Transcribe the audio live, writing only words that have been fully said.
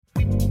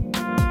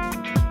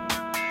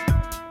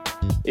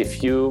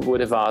If you would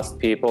have asked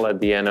people at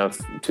the end of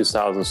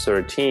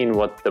 2013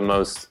 what the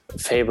most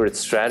favorite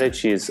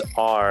strategies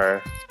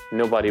are,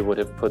 nobody would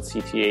have put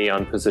CTA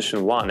on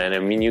position one. And I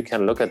mean, you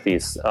can look at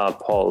these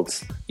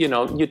polls.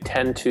 You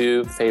tend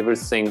to favor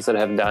things that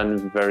have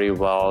done very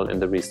well in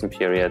the recent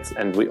periods.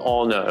 And we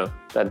all know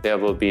that there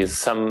will be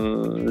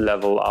some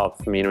level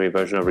of mean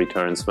reversion of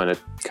returns when it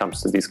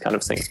comes to these kind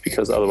of things,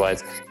 because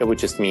otherwise it would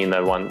just mean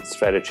that one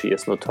strategy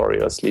is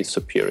notoriously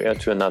superior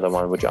to another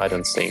one, which I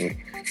don't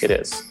think it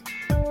is.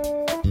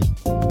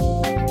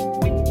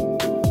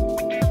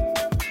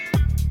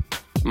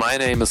 My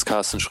name is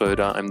Karsten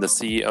Schroeder. I'm the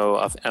CEO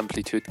of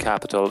Amplitude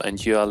Capital,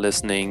 and you are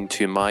listening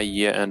to my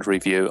year-end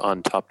review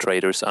on Top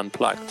Traders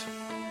Unplugged.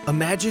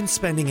 Imagine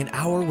spending an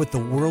hour with the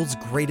world's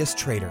greatest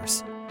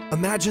traders.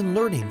 Imagine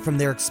learning from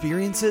their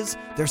experiences,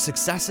 their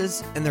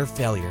successes, and their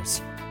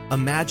failures.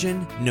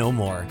 Imagine no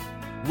more.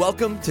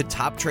 Welcome to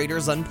Top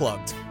Traders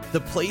Unplugged,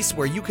 the place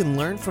where you can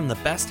learn from the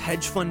best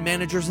hedge fund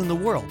managers in the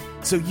world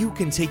so you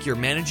can take your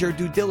manager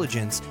due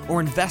diligence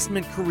or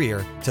investment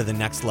career to the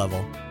next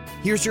level.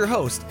 Here's your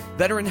host,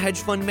 veteran hedge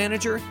fund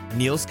manager,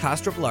 Niels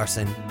Kastrup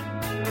Larsen.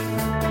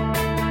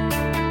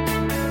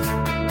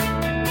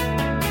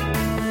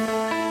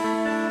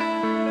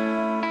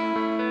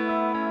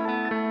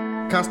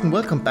 Karsten,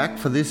 welcome back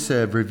for this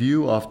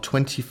review of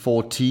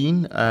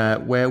 2014,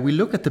 where we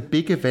look at the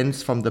big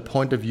events from the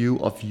point of view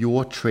of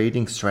your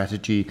trading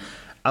strategy.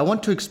 I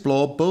want to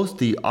explore both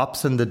the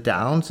ups and the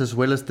downs, as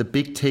well as the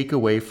big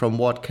takeaway from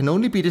what can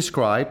only be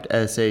described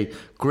as a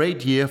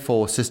great year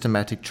for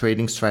systematic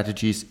trading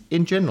strategies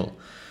in general.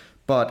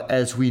 But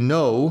as we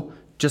know,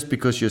 just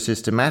because you're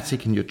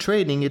systematic in your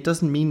trading, it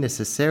doesn't mean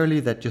necessarily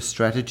that your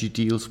strategy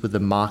deals with the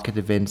market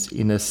events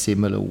in a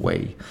similar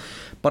way.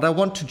 But I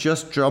want to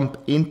just jump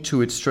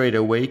into it straight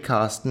away,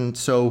 Karsten.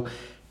 So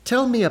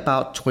tell me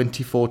about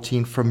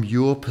 2014 from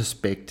your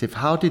perspective.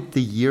 How did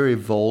the year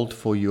evolve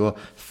for your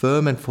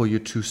firm and for your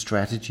two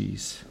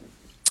strategies?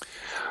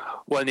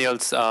 Well,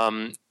 Niels,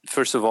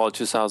 first of all,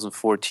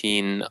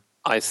 2014,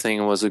 I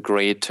think, was a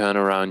great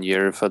turnaround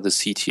year for the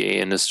CTA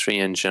industry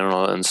in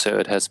general, and so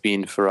it has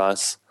been for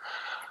us.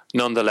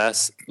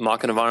 Nonetheless,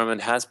 market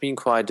environment has been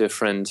quite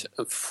different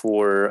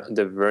for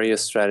the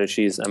various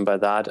strategies, and by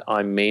that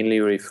I mainly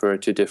refer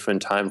to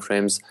different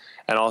timeframes.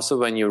 And also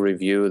when you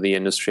review the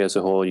industry as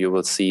a whole, you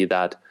will see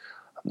that,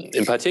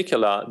 in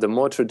particular, the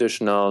more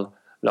traditional,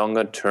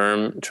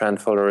 longer-term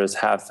trend followers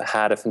have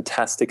had a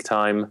fantastic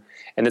time,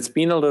 and it's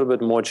been a little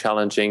bit more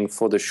challenging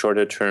for the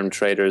shorter-term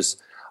traders.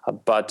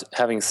 But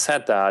having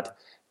said that,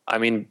 I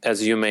mean,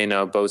 as you may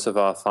know, both of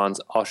our funds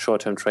are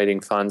short-term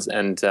trading funds,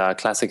 and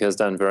Classic has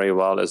done very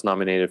well, is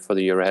nominated for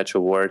the EuroHedge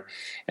Award,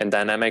 and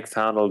Dynamic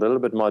found a little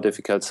bit more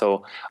difficult.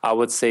 So I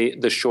would say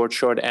the short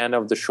end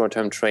of the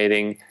short-term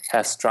trading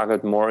has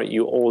struggled more.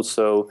 You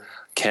also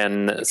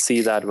can see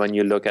that when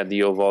you look at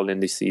the overall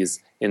indices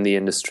in the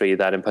industry,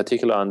 that in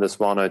particular on this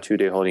 1 or 2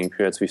 day holding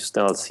periods, we've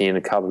still seen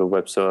a couple of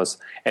whipsaws,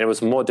 and it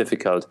was more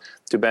difficult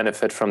to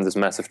benefit from these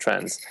massive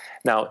trends.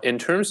 Now, in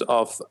terms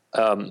of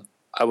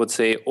I would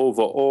say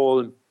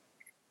overall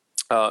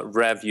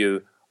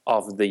review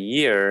of the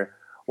year,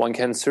 one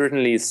can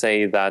certainly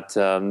say that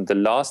the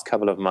last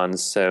couple of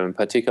months, so in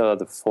particular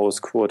the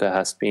fourth quarter,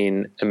 has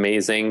been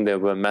amazing. There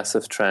were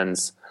massive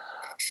trends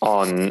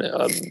on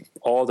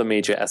all the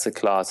major asset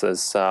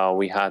classes.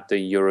 We had the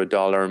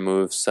euro-dollar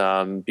moves.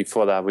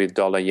 Before that, we had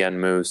dollar-yen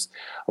moves.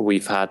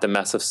 We've had the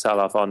massive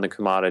sell-off on the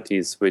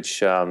commodities,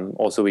 which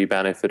also we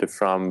benefited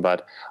from.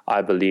 But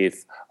I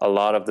believe a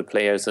lot of the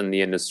players in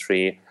the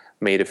industry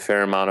made a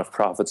fair amount of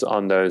profits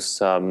on those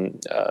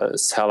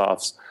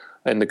sell-offs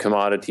in the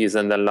commodities.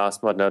 And then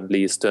last but not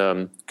least,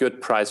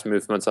 good price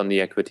movements on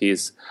the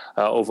equities.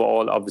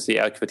 Overall, obviously,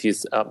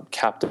 equities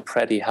kept a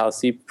pretty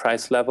healthy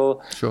price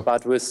level, sure.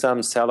 But with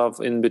some sell-off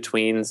in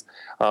betweens.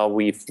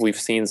 We've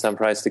seen some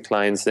price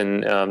declines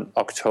in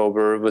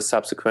October with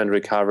subsequent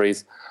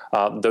recoveries.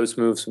 Those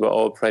moves were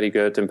all pretty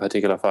good, in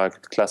particular for our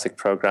Classic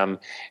program.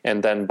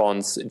 And then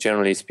bonds,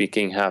 generally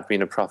speaking, have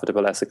been a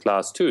profitable asset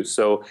class too.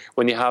 So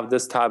when you have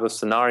this type of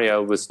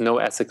scenario with no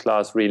asset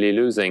class really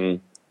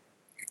losing,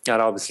 that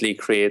obviously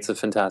creates a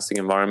fantastic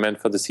environment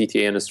for the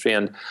CTA industry.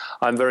 And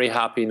I'm very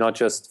happy, not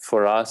just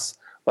for us,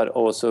 but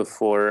also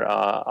for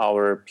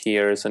our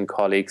peers and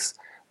colleagues,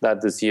 that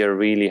this year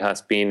really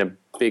has been a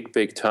big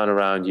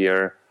turnaround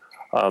year.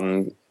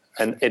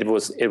 And it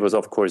was,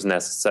 of course,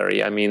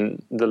 necessary. I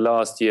mean, the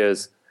last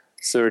years,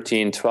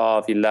 13,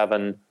 12,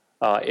 11,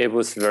 it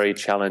was very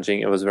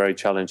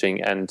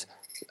challenging. And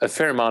a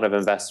fair amount of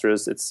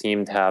investors, it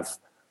seemed, have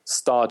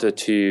started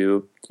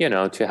to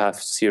have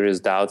serious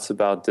doubts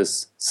about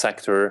this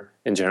sector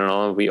in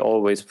general. We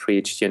always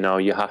preached,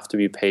 you have to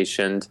be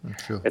patient.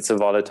 Sure. It's a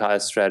volatile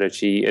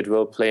strategy. It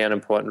will play an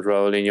important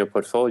role in your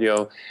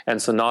portfolio.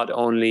 And so not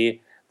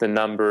only the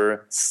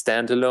number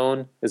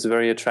standalone is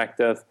very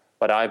attractive,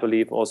 but I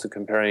believe also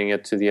comparing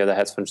it to the other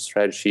hedge fund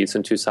strategies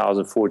in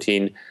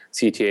 2014,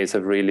 CTAs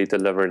have really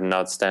delivered an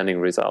outstanding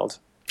result.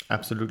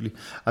 Absolutely.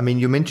 I mean,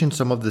 you mentioned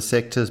some of the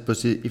sectors,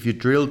 but if you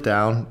drill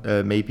down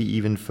maybe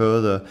even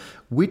further,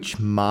 which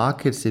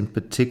markets in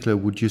particular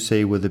would you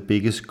say were the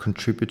biggest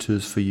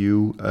contributors for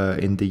you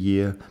in the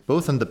year,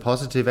 both on the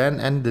positive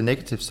and the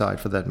negative side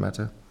for that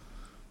matter?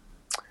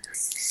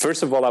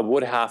 First of all, I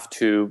would have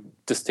to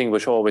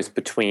distinguish always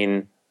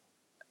between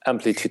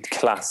Amplitude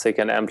Classic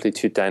and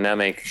Amplitude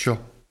Dynamic. Sure.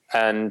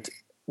 And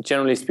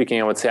generally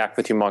speaking, I would say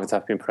equity markets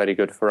have been pretty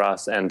good for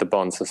us, and the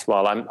bonds as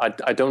well.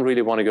 I don't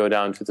really want to go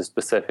down to the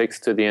specifics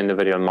to the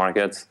individual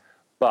markets,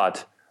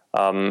 but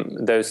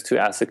those two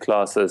asset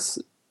classes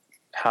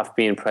have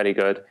been pretty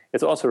good.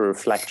 It's also a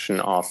reflection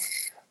of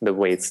the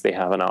weights they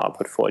have in our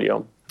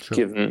portfolio. Sure.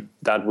 Given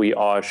that we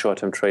are a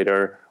short-term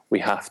trader, we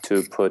have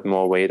to put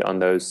more weight on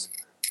those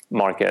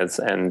markets,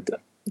 and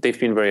they've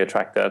been very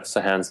attractive. So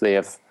hence they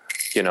have,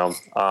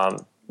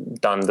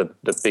 done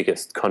the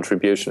biggest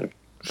contribution.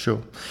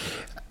 Sure.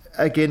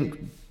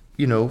 Again,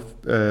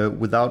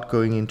 without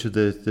going into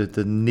the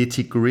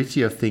nitty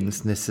gritty of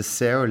things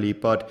necessarily,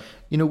 but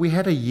we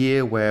had a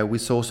year where we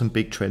saw some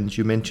big trends.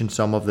 You mentioned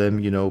some of them,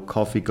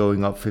 coffee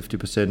going up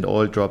 50%,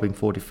 oil dropping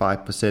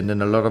 45%,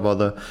 and a lot of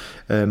other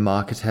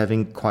markets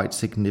having quite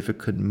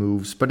significant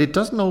moves. But it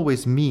doesn't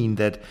always mean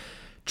that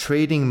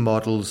trading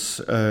models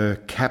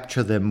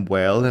capture them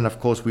well. And of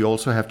course, we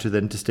also have to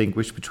then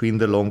distinguish between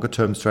the longer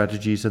term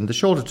strategies and the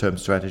shorter term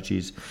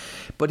strategies.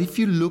 But if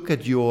you look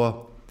at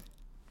your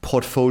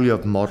portfolio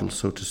of models,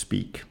 so to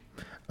speak,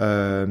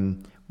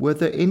 were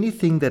there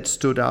anything that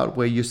stood out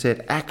where you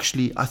said,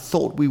 actually, I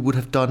thought we would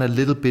have done a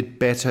little bit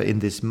better in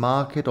this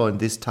market or in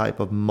this type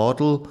of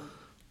model?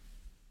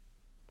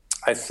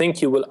 I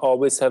think you will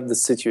always have the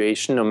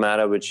situation, no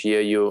matter which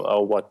year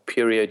or what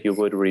period you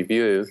would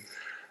review,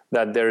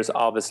 that there's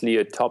obviously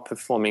a top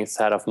performing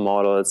set of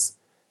models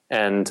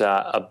and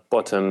a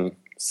bottom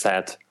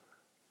set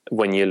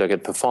when you look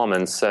at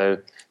performance. So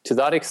to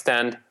that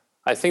extent,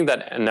 I think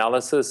that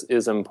analysis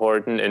is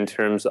important in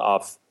terms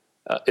of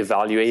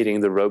evaluating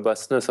the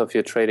robustness of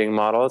your trading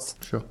models.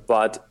 Sure.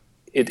 But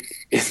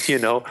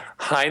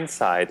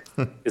hindsight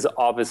is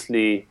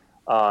obviously,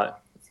 a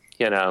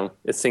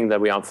thing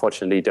that we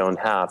unfortunately don't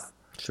have.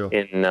 Sure.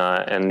 in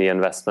the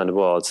investment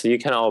world. So you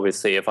can always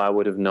say, if I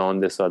would have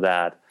known this or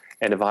that,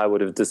 and if I would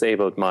have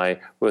disabled my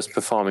worst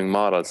performing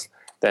models,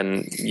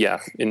 then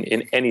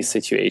in any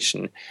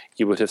situation,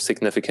 you would have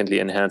significantly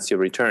enhanced your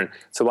return.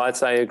 So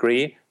whilst I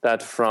agree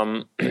that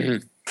from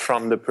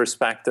the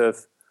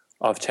perspective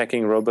of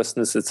checking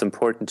robustness, it's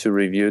important to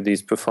review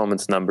these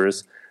performance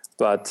numbers.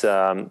 But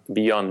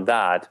beyond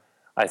that,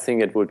 I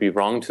think it would be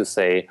wrong to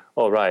say,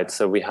 all right,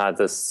 so we had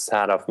this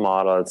set of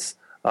models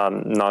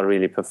not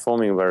really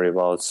performing very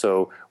well,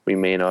 so we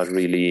may not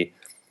really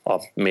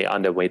may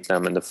underweight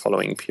them in the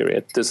following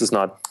period. This is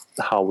not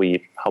how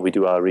we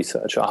do our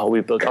research or how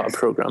we build our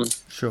program.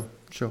 Sure.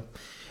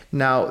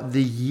 Now,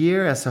 the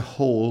year as a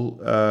whole,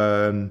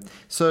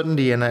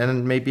 certainly,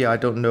 and maybe I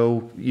don't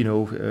know,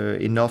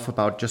 enough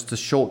about just the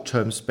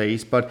short-term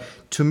space, but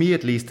to me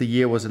at least, the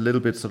year was a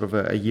little bit sort of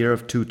a year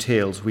of two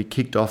tales. We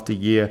kicked off the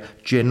year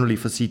generally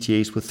for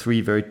CTAs with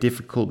 3 very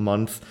difficult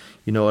months.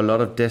 A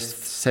lot of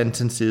death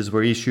sentences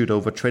were issued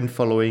over trend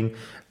following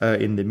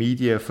in the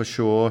media for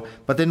sure.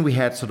 But then we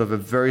had sort of a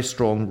very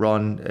strong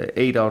run,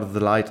 8 out of the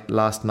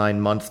last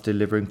 9 months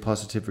delivering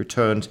positive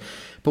returns.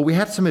 But we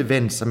had some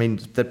events,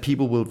 that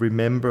people will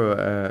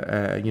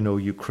remember,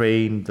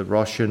 Ukraine, the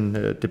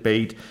Russian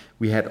debate.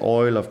 We had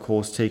oil, of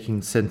course,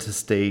 taking center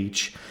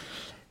stage.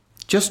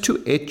 Just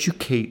to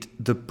educate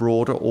the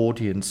broader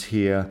audience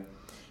here,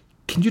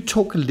 can you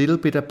talk a little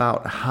bit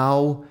about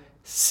how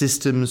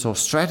systems or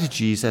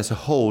strategies as a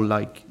whole,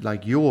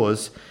 like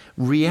yours,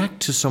 react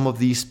to some of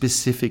these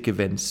specific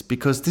events?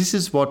 Because this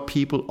is what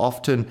people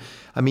often,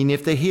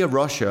 if they hear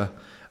Russia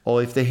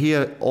or if they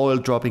hear oil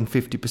dropping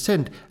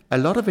 50%, a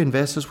lot of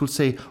investors will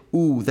say,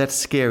 ooh, that's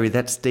scary,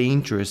 that's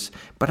dangerous.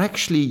 But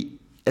actually,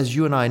 as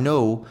you and I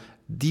know,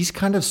 these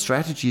kind of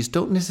strategies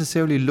don't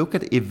necessarily look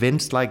at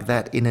events like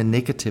that in a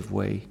negative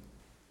way.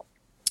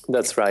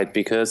 That's right,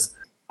 because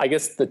I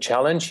guess the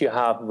challenge you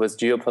have with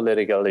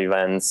geopolitical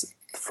events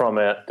from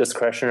a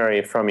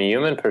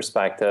human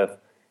perspective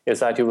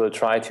is that you will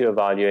try to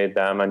evaluate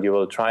them and you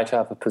will try to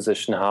have a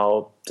position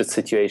how the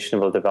situation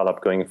will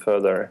develop going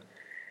further.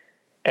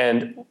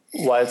 And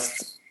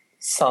whilst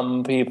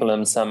some people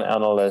and some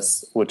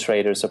analysts or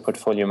traders or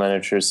portfolio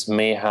managers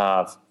may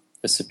have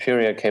a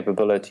superior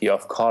capability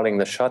of calling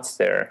the shots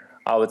there,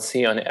 I would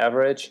say on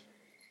average,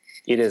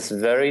 it is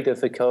very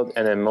difficult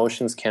and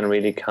emotions can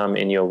really come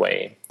in your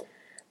way.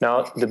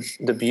 Now,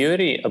 the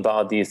beauty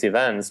about these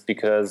events,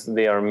 because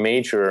they are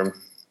major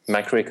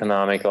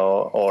macroeconomic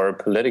or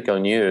political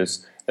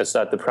news, is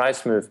that the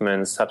price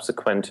movements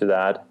subsequent to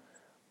that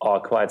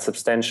are quite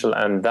substantial,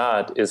 and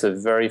that is a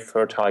very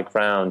fertile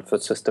ground for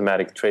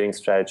systematic trading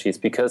strategies,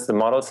 because the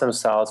models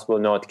themselves will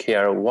not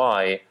care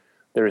why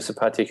there is a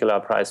particular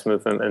price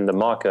movement in the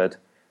market.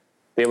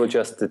 They will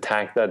just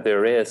detect that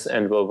there is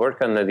and will work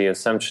under the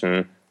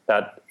assumption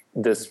that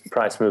this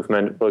price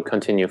movement will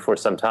continue for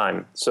some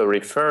time. So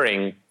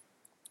referring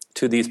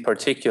to these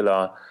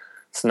particular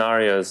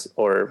scenarios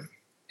or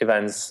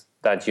events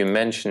that you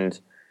mentioned,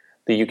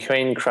 the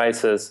Ukraine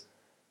crisis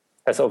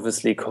has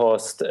obviously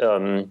caused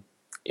in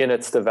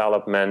its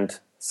development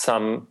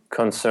some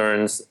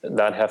concerns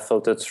that have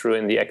filtered through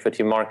in the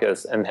equity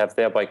markets and have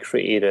thereby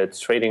created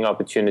trading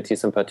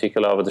opportunities, in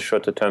particular over the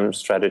shorter term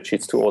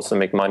strategies, to also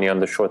make money on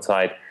the short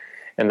side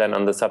and then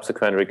on the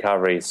subsequent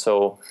recovery.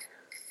 So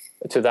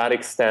to that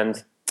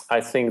extent,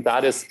 I think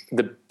that is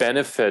the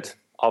benefit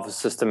of a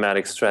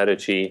systematic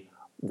strategy,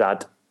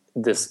 that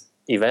these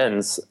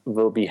events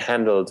will be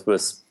handled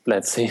with,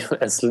 let's say,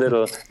 as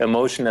little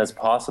emotion as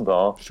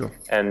possible. Sure.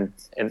 And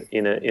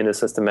in a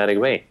systematic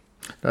way.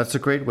 That's a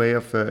great way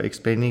of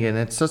explaining it. And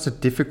it's such a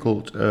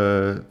difficult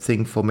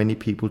thing for many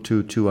people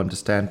to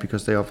understand,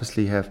 because they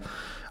obviously have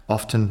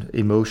often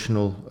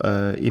emotional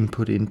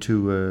input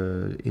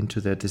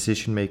into their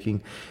decision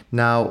making.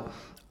 Now,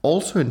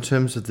 also in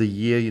terms of the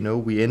year,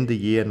 we end the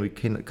year and we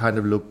can kind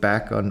of look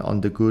back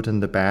on the good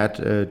and the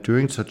bad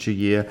during such a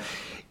year.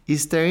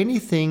 Is there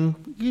anything,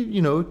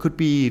 it could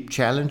be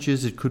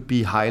challenges, it could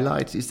be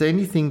highlights. Is there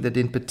anything that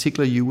in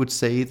particular you would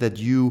say that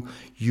you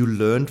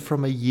learned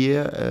from a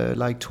year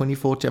like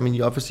 2014? I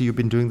mean, obviously you've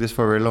been doing this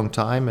for a very long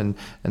time,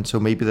 and so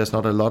maybe there's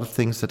not a lot of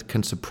things that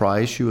can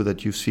surprise you,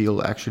 that you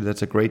feel actually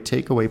that's a great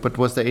takeaway. But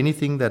was there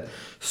anything that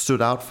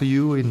stood out for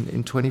you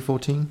in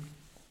 2014?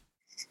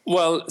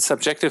 Well,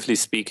 subjectively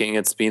speaking,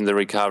 it's been the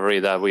recovery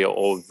that we are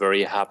all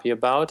very happy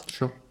about.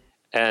 Sure.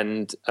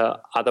 And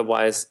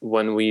otherwise,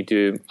 when we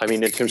do, I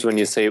mean, in terms of when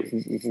you say,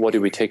 what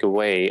do we take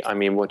away? I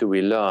mean, what do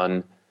we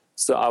learn?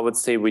 So I would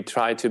say we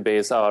try to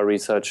base our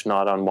research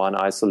not on one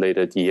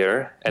isolated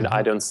year. And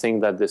I don't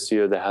think that this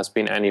year there has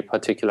been any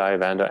particular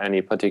event or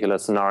any particular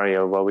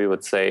scenario where we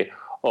would say,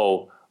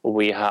 oh,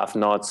 we have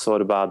not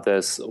thought about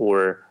this,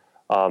 or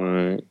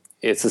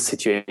it's a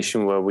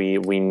situation where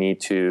we need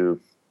to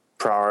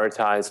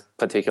prioritize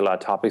particular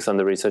topics on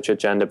the research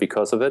agenda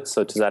because of it.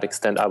 So to that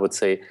extent, I would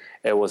say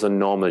it was a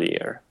normal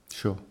year.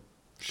 Sure.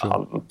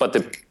 But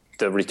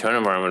the return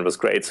environment was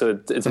great. So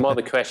it's more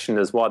the question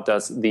is, what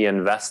does the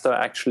investor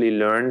actually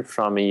learn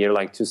from a year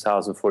like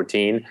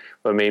 2014,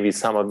 where maybe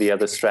some of the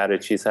other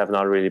strategies have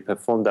not really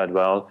performed that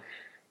well?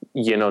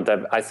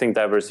 I think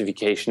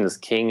diversification is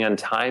king, and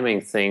timing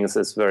things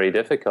is very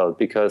difficult,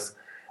 because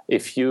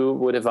if you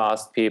would have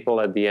asked people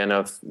at the end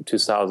of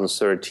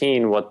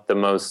 2013 what the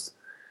most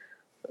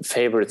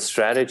favorite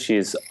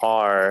strategies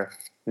are,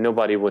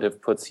 nobody would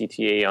have put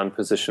CTA on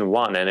position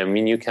one. And I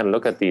mean, you can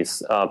look at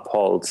these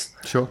polls.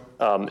 Sure.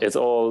 It's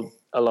all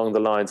along the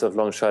lines of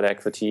long short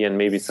equity and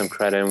maybe some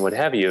credit and what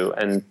have you.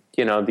 And,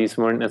 these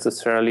weren't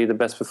necessarily the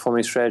best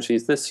performing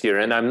strategies this year.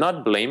 And I'm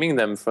not blaming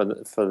them for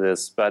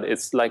this, but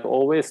it's like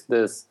always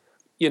this,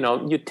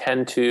 you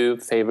tend to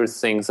favor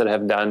things that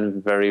have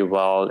done very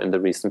well in the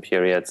recent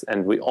periods.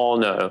 And we all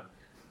know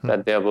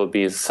that there will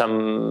be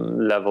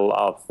some level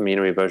of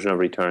mean reversion of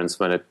returns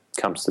when it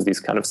comes to these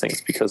kind of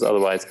things, because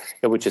otherwise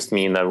it would just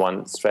mean that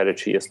one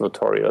strategy is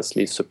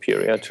notoriously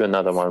superior to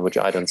another one, which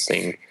I don't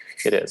think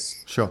it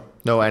is. Sure.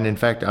 No, and in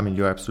fact, I mean,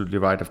 you're absolutely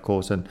right, of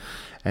course.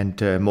 And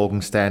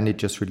Morgan Stanley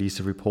just released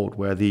a report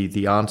where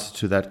the answer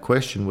to that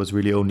question was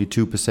really only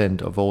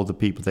 2% of all the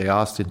people they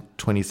asked in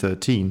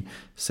 2013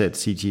 said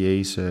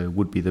CTAs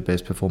would be the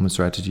best performance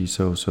strategy.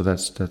 So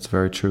that's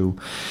very true.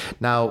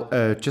 Now,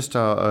 just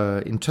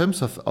in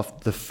terms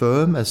of the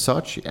firm as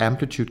such,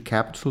 Amplitude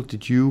Capital,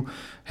 did you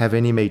have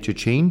any major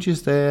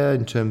changes there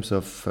in terms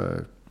of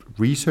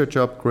research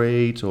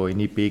upgrades, or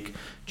any big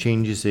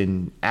changes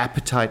in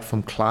appetite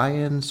from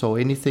clients, or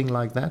anything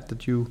like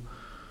that you...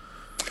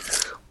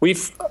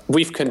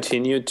 We've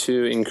continued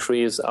to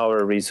increase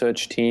our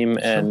research team,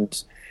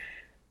 and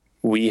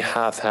we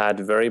have had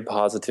very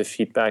positive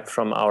feedback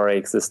from our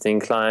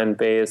existing client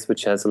base,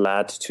 which has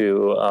led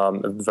to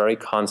a very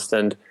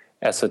constant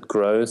asset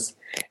growth.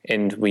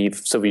 And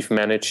we've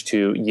managed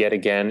to yet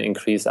again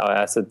increase our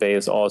asset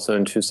base also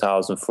in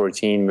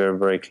 2014. We're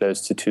very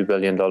close to $2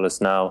 billion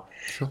now.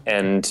 Sure.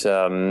 And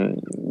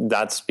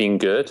that's been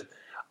good.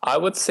 I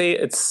would say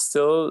it's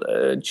still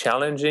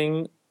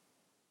challenging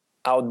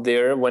out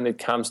there when it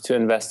comes to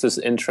investors'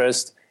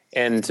 interest,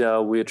 and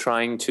we're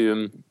trying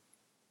to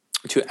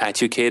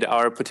educate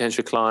our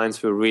potential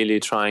clients. We're really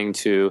trying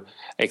to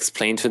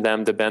explain to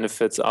them the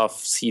benefits of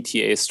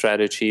CTA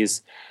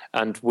strategies,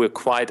 and we're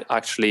quite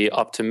actually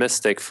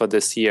optimistic for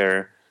this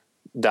year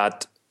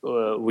that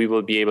we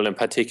will be able, in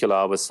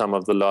particular with some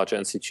of the larger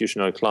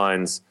institutional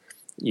clients,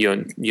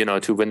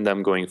 to win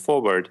them going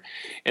forward.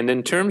 And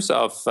in terms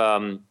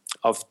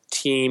of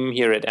team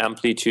here at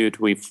Amplitude,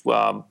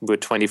 we're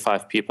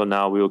 25 people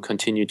now. We will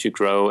continue to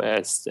grow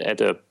at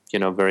a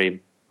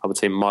very, I would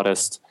say,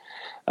 modest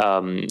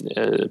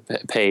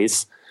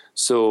pace.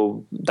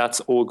 So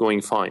that's all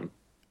going fine.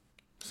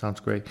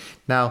 Sounds great.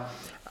 Now,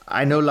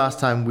 I know last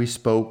time we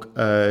spoke,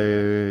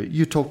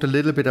 you talked a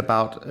little bit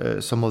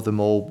about some of the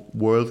more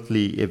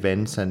worldly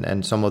events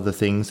and some of the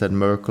things that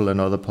Merkel and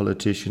other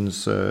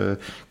politicians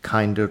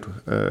kind of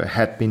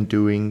had been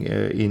doing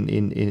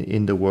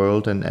in the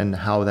world, and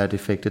how that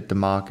affected the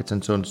markets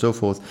and so on and so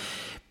forth.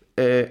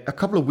 a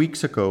couple of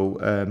weeks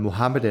ago,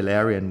 Mohammed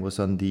El-Arian was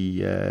on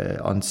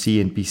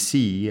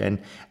CNBC,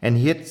 and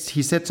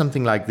he said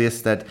something like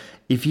this: that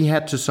if he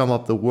had to sum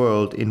up the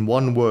world in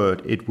one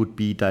word, it would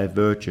be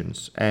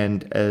divergence.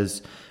 And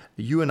as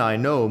you and I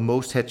know,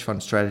 most hedge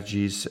fund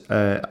strategies,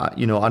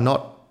 are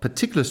not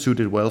particularly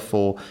suited well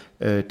for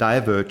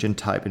divergent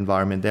type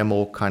environment. They're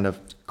more kind of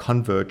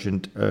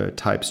convergent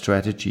type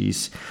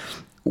strategies.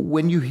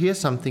 When you hear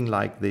something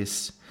like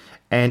this,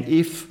 and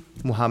if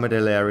Mohammed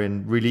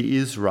El-Arian really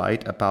is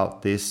right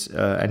about this,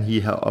 and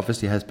he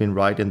obviously has been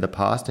right in the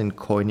past in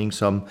coining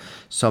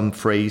some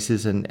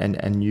phrases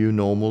and new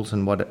normals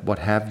and what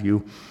have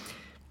you,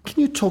 can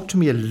you talk to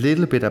me a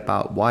little bit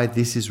about why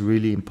this is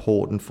really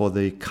important for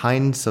the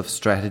kinds of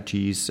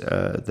strategies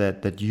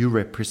that you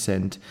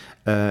represent,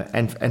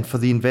 and for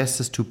the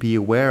investors to be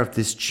aware of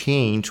this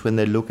change when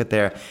they look at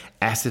their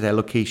asset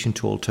allocation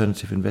to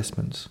alternative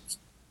investments?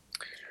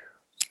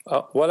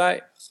 Well,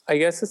 I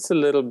guess it's a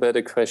little bit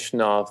a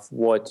question of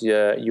what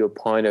your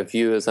point of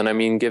view is. And I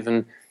mean,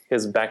 given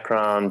his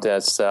background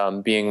as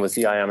being with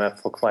the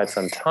IMF for quite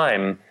some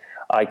time,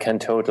 I can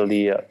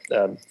totally,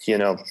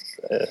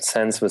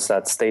 sense with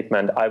that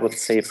statement. I would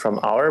say from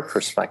our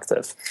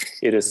perspective,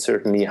 it is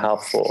certainly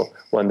helpful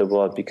when the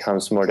world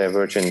becomes more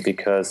divergent,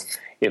 because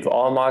if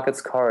all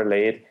markets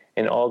correlate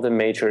and all the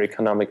major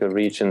economical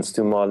regions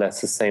do more or less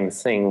the same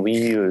thing, we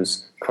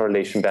use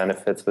correlation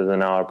benefits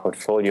within our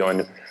portfolio.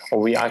 And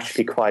we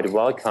actually quite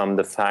welcome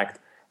the fact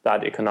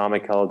that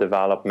economical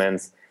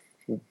developments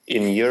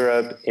in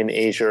Europe, in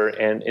Asia,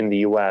 and in the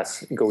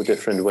US go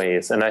different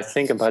ways. And I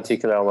think in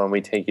particular, when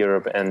we take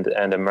Europe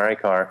and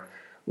America,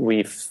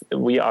 we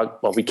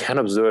can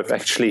observe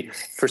actually,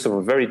 first of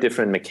all, very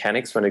different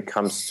mechanics when it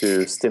comes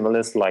to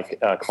stimulus like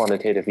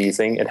quantitative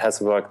easing. It has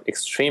worked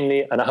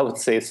extremely, and I would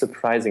say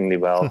surprisingly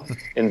well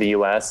in the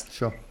US.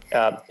 Sure.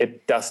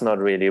 It does not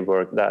really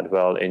work that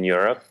well in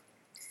Europe.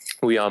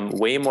 We are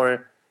way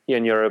more here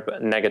in Europe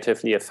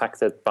negatively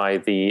affected by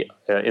the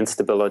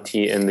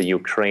instability in the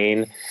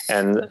Ukraine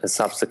and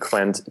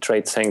subsequent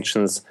trade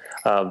sanctions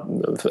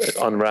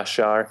on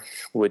Russia,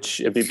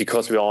 which,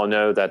 because we all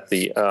know that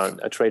the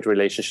trade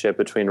relationship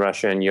between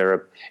Russia and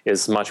Europe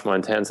is much more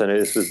intense than it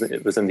is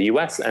within the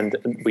US. And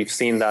we've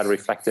seen that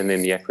reflected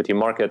in the equity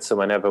market. So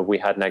whenever we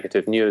had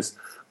negative news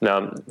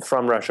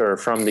from Russia or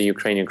from the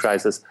Ukrainian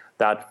crisis,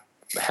 that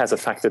has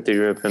affected the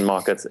European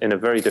markets in a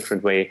very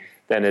different way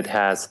than it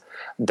has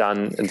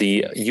done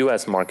the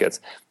US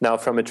markets. Now,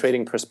 from a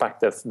trading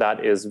perspective,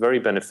 that is very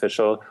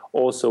beneficial.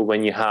 Also,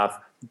 when you have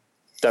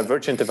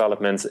divergent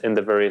developments in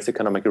the various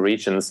economic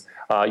regions,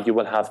 you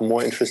will have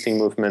more interesting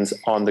movements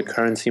on the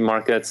currency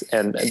markets,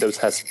 and those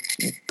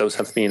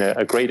have been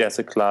a great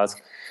asset class.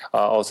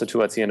 Also,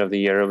 towards the end of the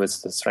year,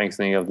 with the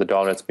strengthening of the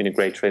dollar, it's been a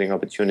great trading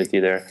opportunity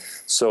there.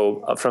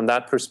 So, from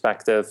that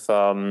perspective,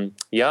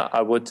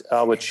 I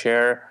would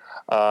share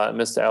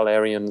Mr.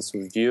 El-Arian's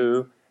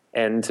view,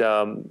 and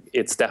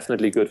it's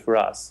definitely good for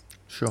us.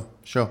 Sure.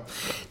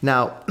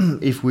 Now,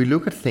 if we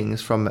look at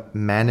things from a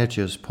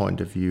manager's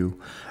point of view,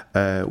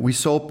 we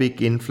saw big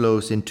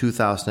inflows in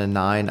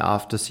 2009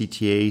 after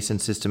CTAs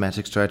and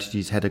systematic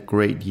strategies had a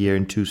great year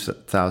in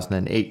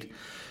 2008.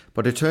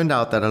 But it turned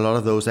out that a lot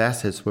of those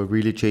assets were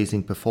really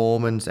chasing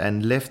performance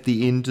and left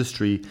the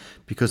industry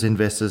because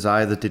investors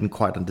either didn't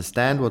quite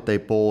understand what they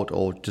bought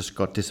or just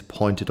got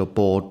disappointed or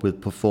bored with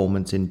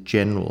performance in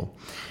general.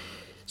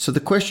 So the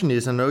question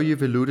is, I know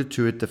you've alluded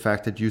to it, the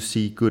fact that you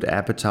see good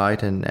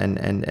appetite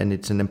and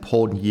it's an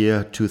important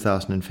year,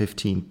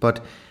 2015.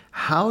 But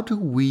how do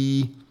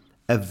we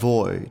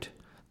avoid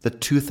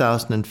that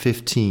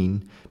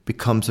 2015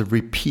 becomes a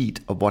repeat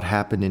of what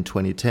happened in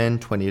 2010,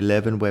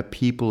 2011, where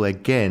people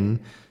again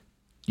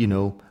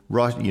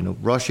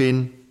rush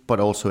in, but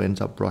also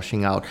ends up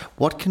rushing out?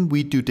 What can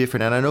we do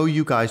different? And I know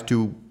you guys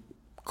do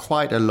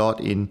quite a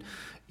lot in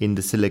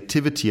the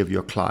selectivity of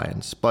your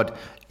clients, but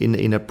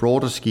in a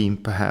broader scheme,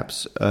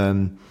 perhaps,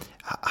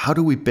 how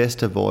do we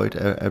best avoid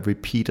a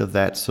repeat of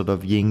that sort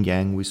of yin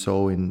yang we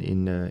saw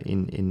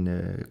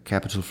in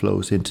capital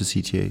flows into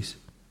CTAs?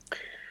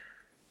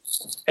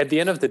 At the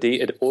end of the day,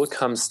 it all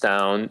comes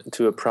down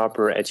to a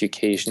proper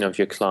education of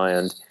your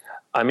client.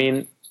 I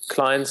mean,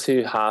 clients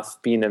who have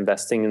been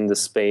investing in the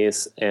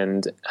space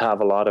and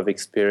have a lot of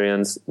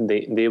experience,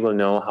 they will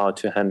know how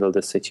to handle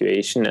the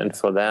situation. And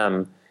for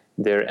them,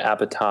 their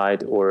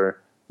appetite or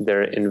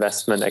their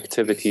investment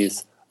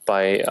activities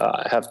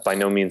have by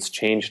no means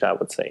changed, I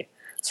would say.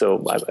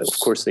 So, of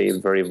course, they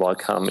very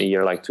welcome a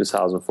year like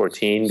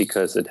 2014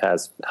 because it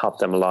has helped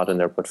them a lot in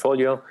their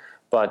portfolio.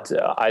 But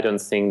I don't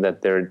think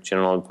that their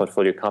general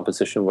portfolio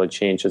composition will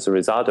change as a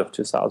result of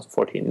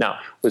 2014. Now,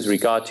 with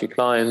regard to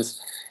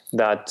clients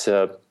that,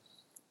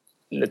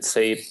 let's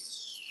say,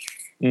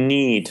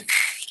 need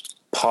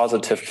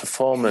positive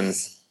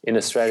performance in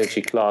a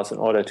strategy class in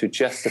order to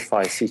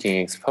justify seeking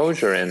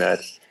exposure in it,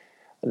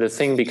 the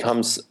thing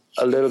becomes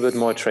a little bit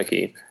more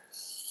tricky.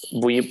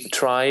 We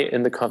try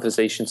in the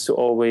conversations to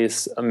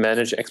always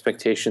manage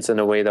expectations in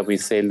a way that we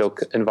say,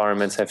 look,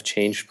 environments have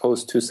changed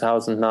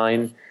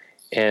post-2009.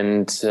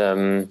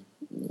 And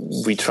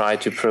we try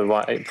to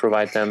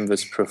provide them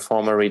with pro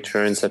forma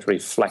returns that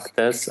reflect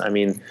this. I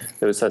mean,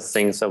 those are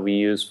things that we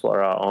use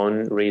for our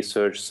own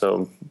research,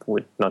 so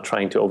we're not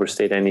trying to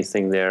overstate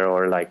anything there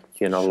or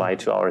lie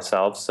to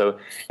ourselves. So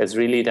it's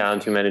really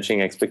down to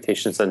managing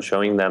expectations and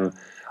showing them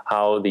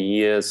how the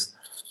years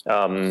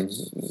 10,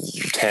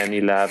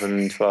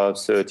 11, 12,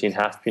 13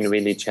 have been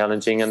really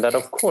challenging, and that,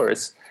 of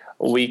course,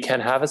 we can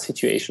have a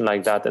situation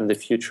like that in the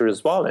future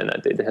as well, and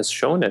it has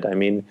shown it. I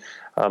mean,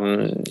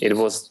 it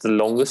was the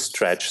longest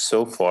stretch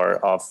so far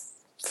of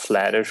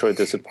flattish or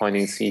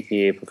disappointing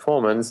CPA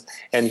performance,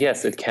 and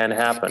yes, it can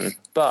happen.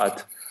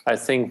 But I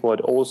think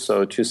what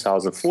also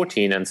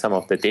 2014 and some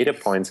of the data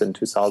points in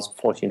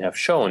 2014 have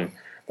shown,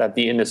 that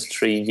the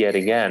industry yet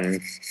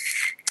again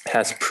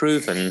has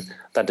proven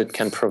that it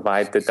can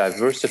provide the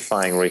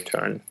diversifying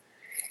return.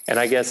 And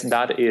I guess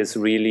that is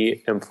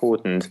really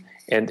important,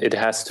 and it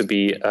has to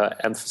be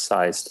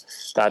emphasized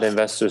that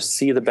investors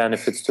see the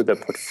benefits to their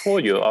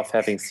portfolio of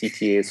having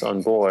CTAs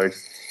on board.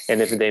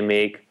 And if they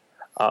make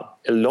a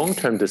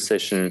long-term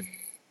decision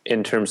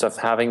in terms of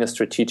having a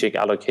strategic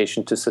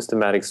allocation to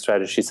systematic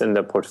strategies in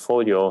their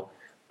portfolio,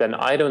 then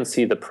I don't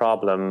see the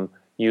problem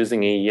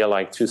using a year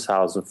like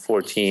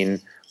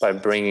 2014 by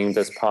bringing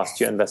this past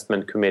your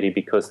investment committee,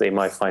 because they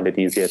might find it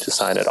easier to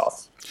sign it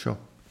off. Sure.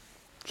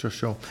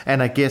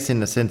 And I guess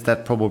in a sense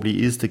that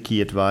probably is the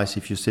key advice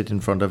if you sit in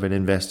front of an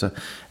investor,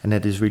 and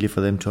that is really for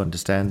them to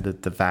understand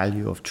the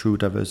value of true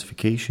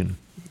diversification.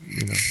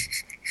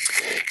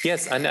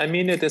 Yes, and I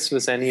mean it is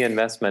with any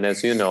investment,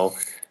 as you know.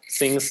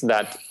 Things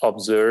that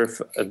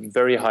observe a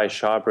very high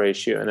Sharpe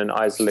ratio in an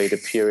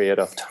isolated period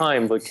of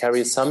time will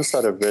carry some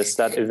sort of risk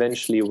that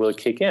eventually will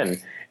kick in.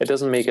 It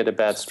doesn't make it a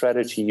bad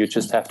strategy. You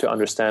just have to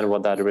understand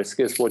what that risk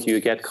is. What do you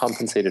get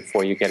compensated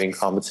for? You're getting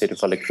compensated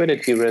for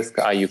liquidity risk.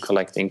 Are you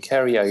collecting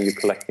carry? Are you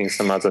collecting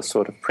some other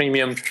sort of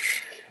premium?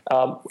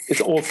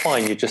 It's all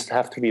fine. You just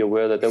have to be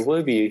aware that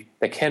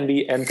there can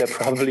be, and there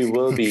probably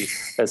will be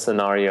a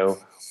scenario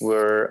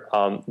where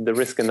the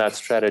risk in that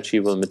strategy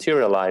will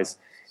materialize.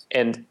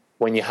 And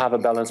when you have a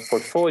balanced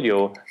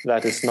portfolio,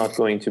 that is not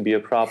going to be a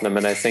problem.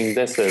 And I think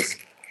this is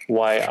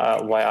why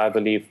I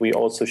believe we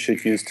also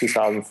should use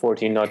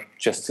 2014 not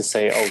just to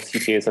say, oh,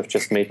 CTAs have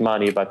just made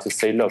money, but to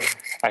say, look,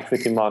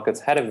 equity markets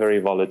had a very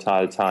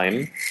volatile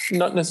time,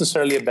 not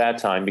necessarily a bad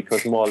time,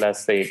 because more or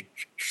less they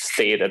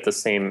stayed at the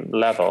same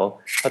level,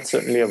 but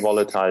certainly a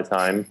volatile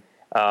time.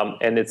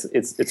 And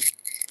it's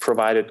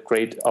provided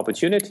great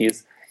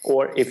opportunities.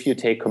 Or if you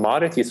take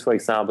commodities, for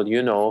example,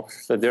 you know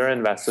that there are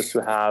investors who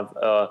have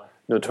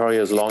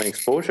notorious long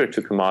exposure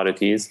to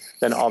commodities,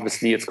 then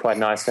obviously it's quite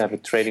nice to have a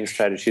trading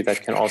strategy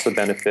that can also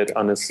benefit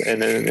in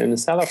a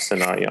sell-off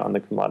scenario on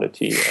the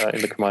commodity in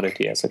the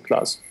commodity asset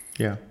class.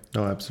 Yeah,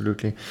 no,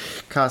 absolutely.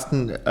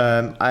 Karsten,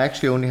 I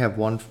actually only have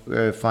one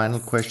final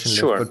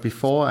question left, but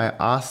before I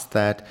ask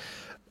that,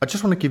 I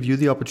just want to give you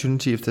the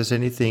opportunity if there's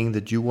anything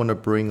that you want to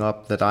bring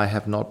up that I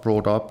have not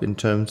brought up in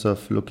terms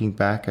of looking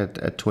back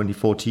at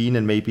 2014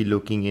 and maybe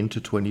looking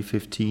into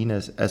 2015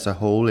 as a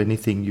whole,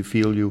 anything you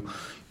feel you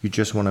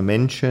just want to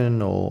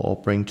mention or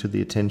bring to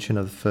the attention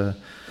of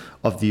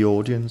the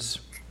audience?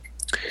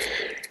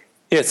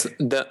 Yes,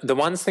 the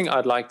one thing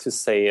I'd like to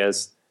say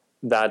is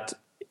that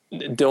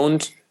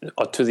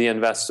to the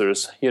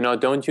investors,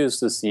 don't use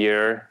this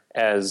year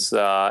as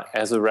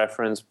a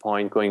reference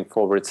point going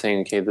forward,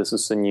 saying, okay, this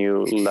is a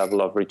new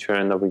level of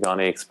return that we're going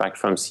to expect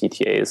from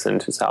CTAs in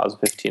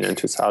 2015 and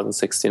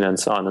 2016 and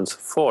so on and so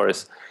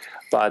forth.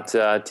 But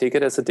take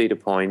it as a data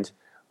point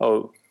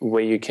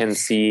where you can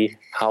see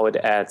how it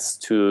adds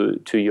to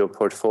your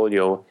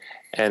portfolio,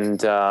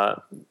 and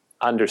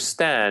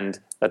understand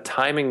that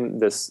timing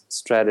this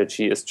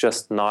strategy is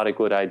just not a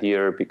good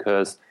idea,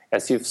 because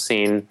as you've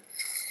seen,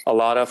 a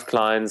lot of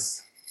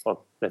clients, or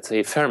let's say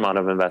a fair amount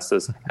of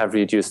investors, have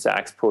reduced their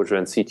exposure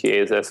in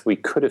CTAs as we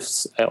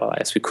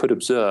could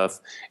observe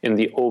in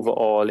the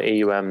overall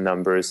AUM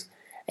numbers,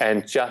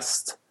 and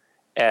just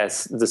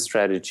as the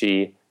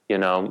strategy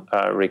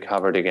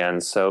recovered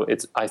again. So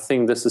I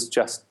think this is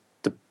just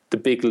the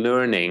big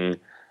learning.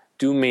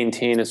 Do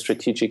maintain a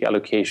strategic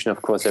allocation.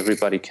 Of course,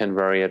 everybody can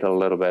vary it a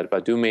little bit,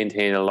 but do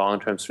maintain a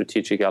long-term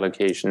strategic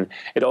allocation.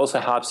 It also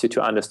helps you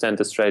to understand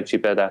the strategy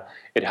better.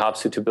 It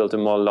helps you to build a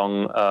more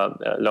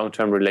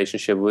long-term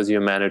relationship with your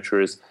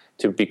managers,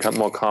 to become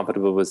more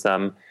comfortable with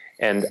them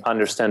and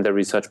understand the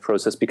research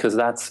process, because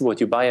that's what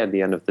you buy at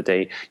the end of the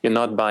day. You're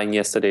not buying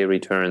yesterday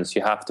returns.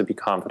 You have to be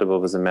comfortable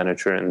with the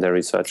manager and the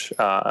research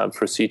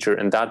procedure,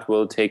 and that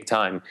will take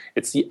time.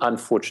 It's the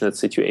unfortunate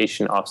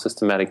situation of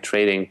systematic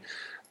trading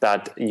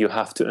that you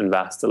have to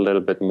invest a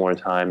little bit more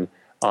time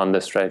on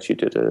the strategy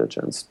due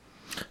diligence.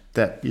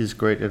 That is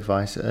great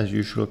advice, as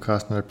usual,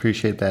 Karsten. I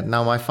appreciate that.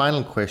 Now, my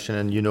final question,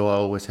 and I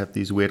always have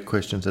these weird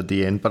questions at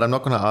the end, but I'm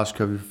not going to ask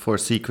you for a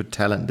secret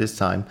talent this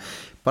time.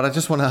 But I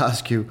just want to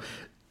ask you,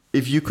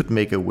 if you could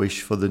make a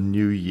wish for the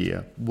new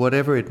year,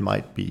 whatever it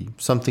might be,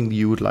 something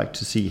you would like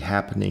to see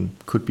happening,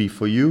 could be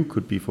for you,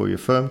 could be for your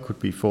firm, could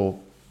be for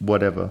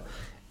whatever.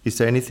 Is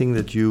there anything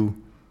that you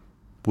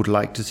would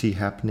like to see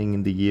happening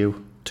in the year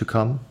to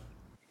come?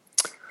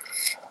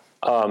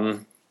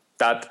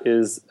 That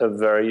is a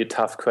very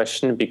tough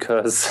question,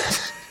 because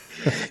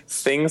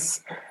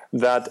things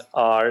that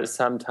are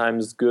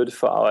sometimes good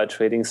for our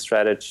trading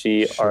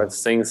strategy are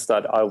things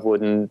that I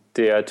wouldn't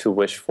dare to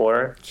wish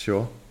for.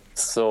 Sure.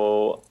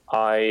 So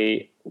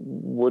I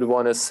would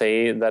want to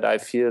say that I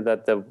feel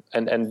that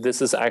and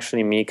this is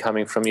actually me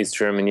coming from East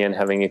Germany and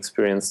having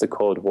experienced the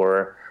Cold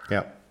War.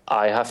 Yeah.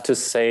 I have to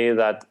say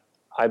that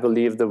I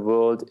believe the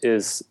world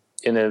is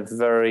in a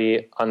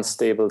very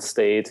unstable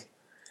state.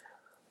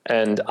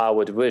 And I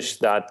would wish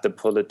that the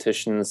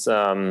politicians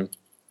on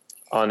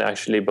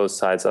actually both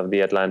sides of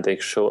the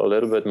Atlantic show a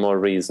little bit more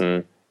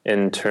reason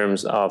in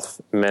terms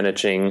of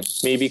managing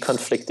maybe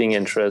conflicting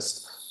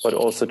interests, but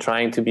also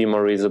trying to be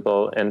more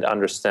reasonable and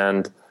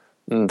understand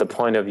the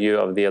point of view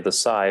of the other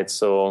side.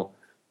 So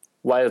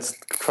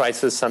whilst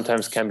crisis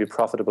sometimes can be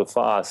profitable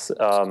for us,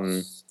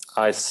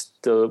 I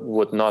still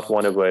would not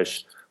want to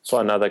wish for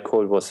another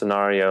Cold War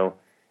scenario.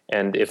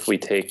 And if we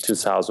take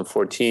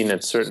 2014,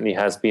 it certainly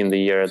has been the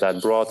year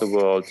that brought the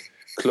world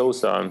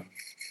closer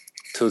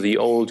to the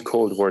old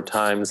Cold War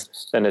times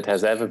than it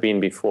has ever been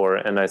before.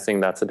 And I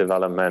think that's a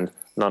development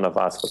none of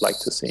us would like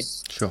to see.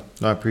 Sure.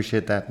 No, I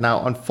appreciate that.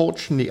 Now,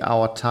 unfortunately,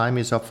 our time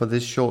is up for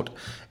this short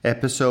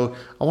episode.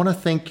 I want to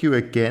thank you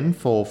again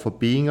for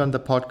being on the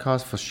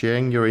podcast, for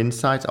sharing your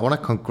insights. I want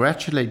to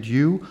congratulate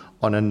you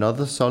on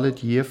another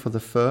solid year for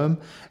the firm.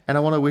 And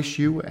I want to wish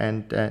you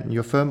and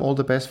your firm all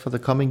the best for the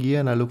coming year.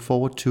 And I look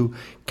forward to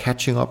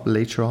catching up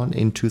later on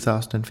in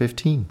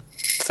 2015.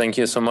 Thank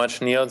you so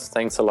much, Niels.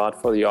 Thanks a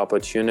lot for the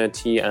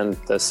opportunity, and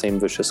the same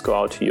wishes go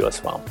out to you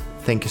as well.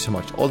 Thank you so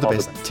much. All the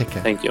best. Take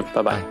care. Thank you.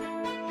 Bye-bye. Bye.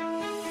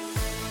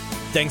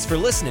 Thanks for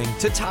listening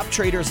to Top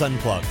Traders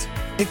Unplugged.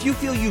 If you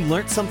feel you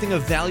learned something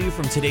of value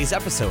from today's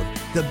episode,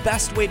 the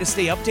best way to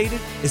stay updated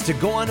is to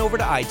go on over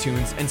to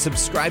iTunes and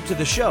subscribe to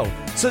the show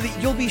so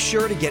that you'll be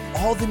sure to get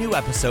all the new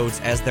episodes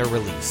as they're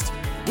released.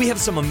 We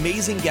have some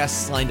amazing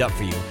guests lined up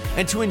for you,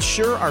 and to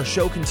ensure our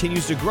show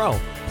continues to grow,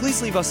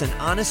 please leave us an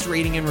honest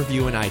rating and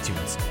review in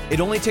iTunes. It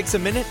only takes a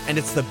minute, and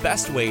it's the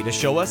best way to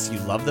show us you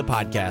love the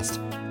podcast.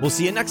 We'll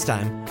see you next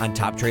time on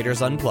Top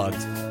Traders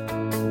Unplugged.